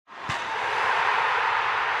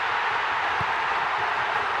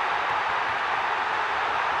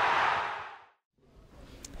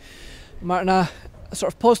Martin, a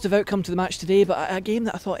sort of positive outcome to the match today, but a game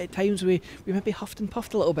that I thought at times we maybe huffed and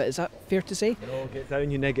puffed a little bit. Is that fair to say? No, get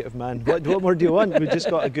down, you negative man. What more do you want? We've just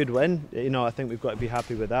got a good win. I think we've got to be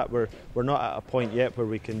happy with that. We're not at a point yet where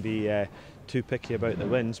we can be too picky about the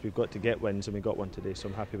wins. We've got to get wins, and we got one today, so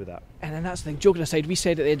I'm happy with that. And then that's the thing. Joking aside, we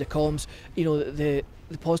said at the end of comms, the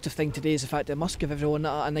positive thing today is the fact that it must give everyone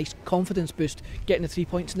a nice confidence boost getting the 3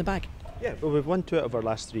 points in the bag. Yeah, well, we've won 2 out of our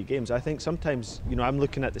last 3 games. I think sometimes, I'm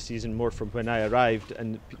looking at the season more from when I arrived,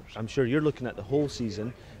 and I'm sure you're looking at the whole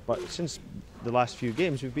season, but since the last few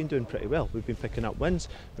games we've been doing pretty well. We've been picking up wins,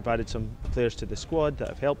 we've added some players to the squad that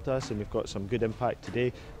have helped us, and we've got some good impact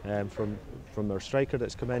today from our striker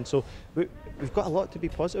that's come in. So we've got a lot to be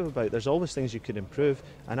positive about. There's always things you could improve,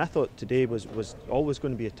 and I thought today was always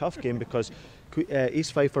going to be a tough game because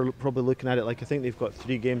East Fife are probably looking at it like I think they've got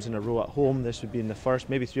 3 games in a row at home. This would be in the first,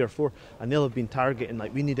 maybe 3 or 4, and they'll have been targeting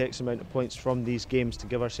like we need X amount of points from these games to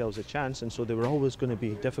give ourselves a chance, and so they were always going to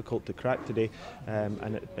be difficult to crack today,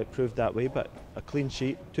 and it proved that way. But a clean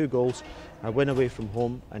sheet, 2 goals, a win away from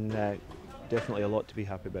home, and definitely a lot to be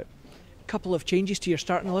happy about. A couple of changes to your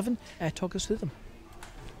starting 11. Talk us through them.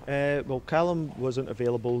 Well, Callum wasn't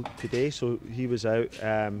available today, so he was out.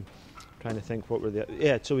 Trying to think what were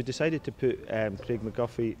so we decided to put Craig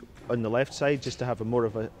McGuffey on the left side just to have more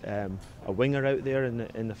of a winger out there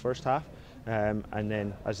in the first half, and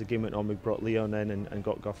then as the game went on we brought Leon in and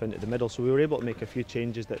got Guff into the middle, so we were able to make a few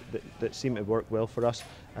changes that seemed to work well for us,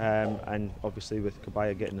 and obviously with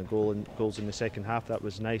Kabaya getting the goals in the second half, that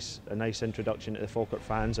was a nice introduction to the Falkirk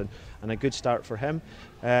fans and a good start for him,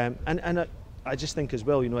 and I just think as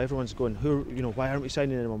well, everyone's going, why aren't we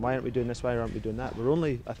signing anyone? Why aren't we doing this? Why aren't we doing that? We're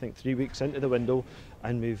only, I think, 3 weeks into the window,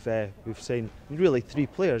 and we've signed really 3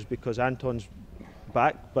 players because Anton's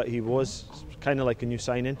back, but he was kind of like a new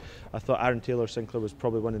signing. I thought Aaron Taylor-Sinclair was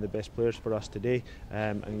probably one of the best players for us today,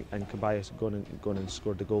 and Kabaya's gone and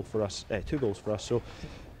scored the goal for us, 2 goals for us. So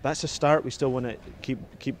that's a start. We still want to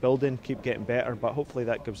keep building, keep getting better, but hopefully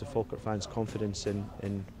that gives the Falkirk fans confidence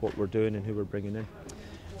in what we're doing and who we're bringing in.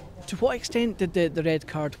 To what extent did the red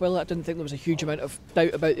card, well, I didn't think there was a huge amount of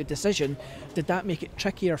doubt about the decision, did that make it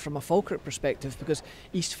trickier from a Falkirk perspective, because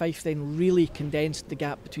East Fife then really condensed the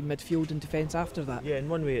gap between midfield and defence after that? Yeah, in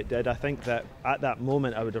one way it did. I think that at that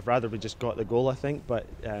moment I would have rather we just got the goal, I think, but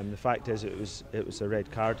the fact is it was a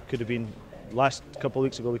red card. Could have been last couple of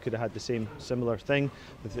weeks ago we could have had the similar thing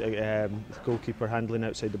with the goalkeeper handling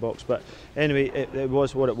outside the box, but anyway it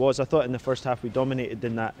was what it was. I thought in the first half we dominated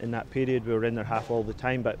in that period. We were in their half all the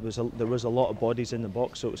time, but there was a lot of bodies in the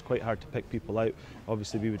box, so it was quite hard to pick people out.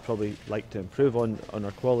 Obviously we would probably like to improve on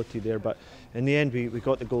our quality there, but in the end we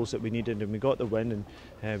got the goals that we needed, and we got the win,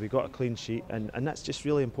 and we got a clean sheet, and that's just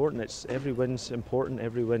really important. Every win's important,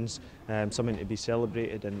 every win's something to be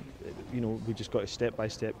celebrated, and we just got to step by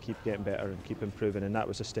step keep getting better and keep improving, and that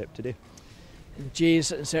was a step today. And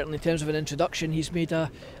Jay's, and certainly in terms of an introduction, he's made a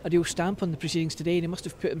real stamp on the proceedings today, and he must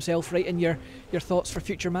have put himself right in your thoughts for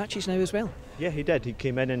future matches now as well. Yeah, he did. He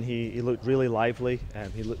came in and he looked really lively.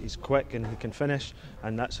 He's quick and he can finish,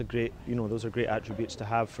 and that's a great, those are great attributes to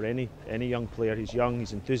have for any young player. He's young,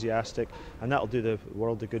 he's enthusiastic, and that'll do the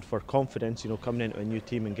world of good for confidence. Coming into a new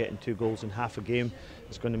team and getting 2 goals in half a game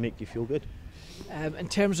is going to make you feel good. In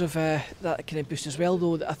terms of that kind of boost as well,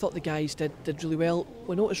 though, I thought the guys did really well.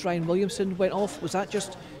 We noticed Ryan Williamson went off. Was that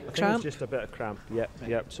just a cramp? It was just a bit of cramp.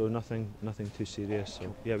 Yep. So nothing too serious.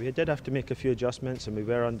 So yeah, we did have to make a few adjustments, and we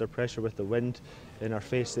were under pressure with the wind in our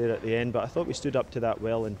face there at the end. But I thought we stood up to that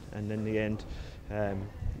well, and in the end,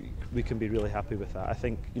 we can be really happy with that. I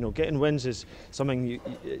think getting wins is something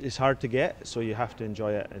it's hard to get, so you have to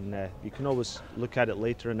enjoy it, and you can always look at it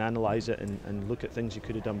later and analyse it and look at things you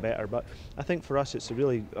could have done better. But I think for us it's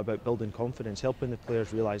really about building confidence, helping the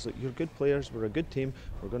players realise, look, you're good players, we're a good team,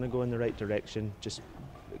 we're going to go in the right direction, just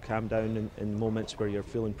calm down in moments where you're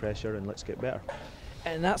feeling pressure, and let's get better.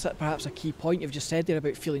 And that's perhaps a key point you've just said there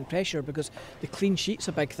about feeling pressure, because the clean sheet's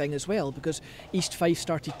a big thing as well, because East Fife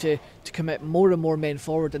started to commit more and more men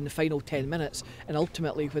forward in the final 10 minutes, and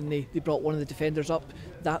ultimately when they brought one of the defenders up,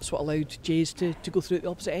 that's what allowed Jays to go through at the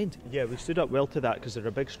opposite end. Yeah, we stood up well to that because they're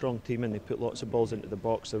a big strong team and they put lots of balls into the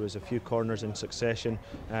box. There was a few corners in succession,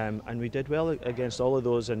 and we did well against all of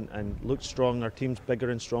those and looked strong. Our team's bigger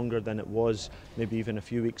and stronger than it was maybe even a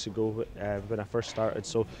few weeks ago when I first started,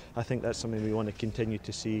 so I think that's something we want to continue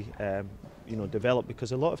to see develop,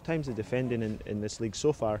 because a lot of times the defending in this league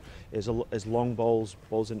so far is long balls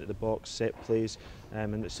into the box, set plays,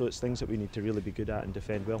 and so it's things that we need to really be good at and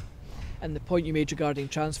defend well. And the point you made regarding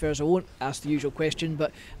transfers, I won't ask the usual question,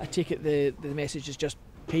 but I take it the message is just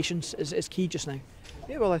patience is key just now.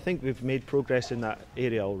 Yeah, well, I think we've made progress in that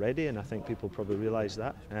area already, and I think people probably realise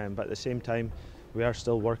that. But at the same time, we are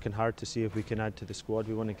still working hard to see if we can add to the squad.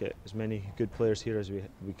 We want to get as many good players here as we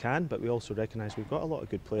can, but we also recognise we've got a lot of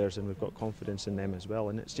good players and we've got confidence in them as well.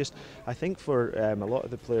 And it's just, I think for a lot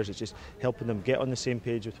of the players, it's just helping them get on the same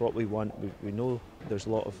page with what we want. We know there's a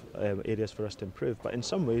lot of areas for us to improve, but in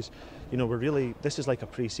some ways, you know, this is like a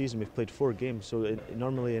pre-season. We've played 4 games, so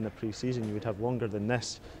normally in a pre-season you would have longer than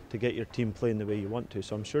this to get your team playing the way you want to.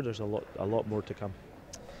 So I'm sure there's a lot more to come.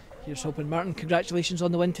 Here's hoping. Martin, congratulations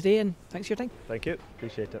on the win today, and thanks for your time. Thank you,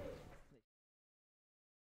 appreciate it.